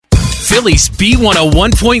Phillies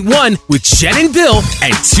B101.1 with Jen and Bill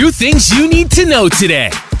and two things you need to know today.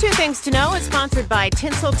 Two Things to Know is sponsored by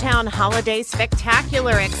Tinseltown Holiday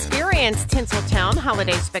Spectacular. Experience Tinseltown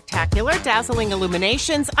Holiday Spectacular, dazzling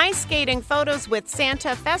illuminations, ice skating, photos with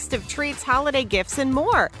Santa, festive treats, holiday gifts, and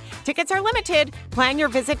more. Tickets are limited. Plan your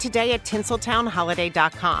visit today at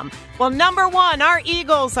tinseltownholiday.com. Well, number one, our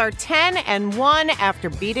Eagles are 10-1 after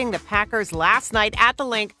beating the Packers last night at the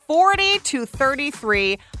Link,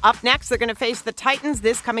 40-33. Up next, they're going to face the Titans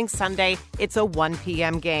this coming Sunday. It's a 1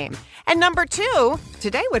 p.m. game. And number two,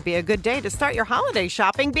 today would be a good day to start your holiday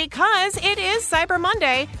shopping because it is Cyber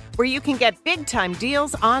Monday, where you can get big-time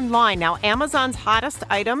deals online. Now, Amazon's hottest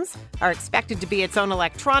items are expected to be its own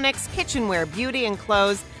electronics, kitchenware, beauty, and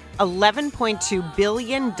clothes. $11.2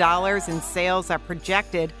 billion in sales are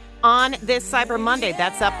projected on this Cyber Monday.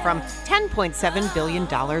 That's up from $10.7 billion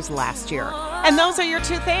last year. And those are your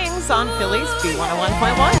two things on Phillies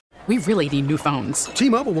B101.1. We really need new phones.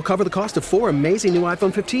 T-Mobile will cover the cost of 4 amazing new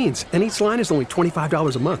iPhone 15s, and each line is only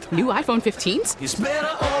 $25 a month. New iPhone 15s? It's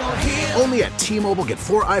better over here. Only at T-Mobile, get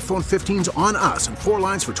 4 iPhone 15s on us and 4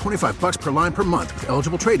 lines for $25 per line per month with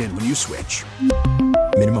eligible trade-in when you switch.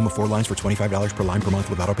 Minimum of 4 lines for $25 per line per month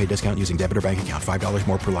with autopay discount using debit or bank account. $5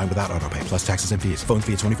 more per line without autopay, plus taxes and fees. Phone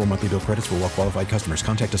fee at 24 monthly bill credits for well-qualified customers.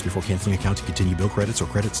 Contact us before canceling account to continue bill credits or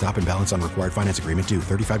credit stop and balance on required finance agreement due.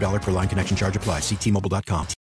 $35 per line connection charge applies. See T-Mobile.com.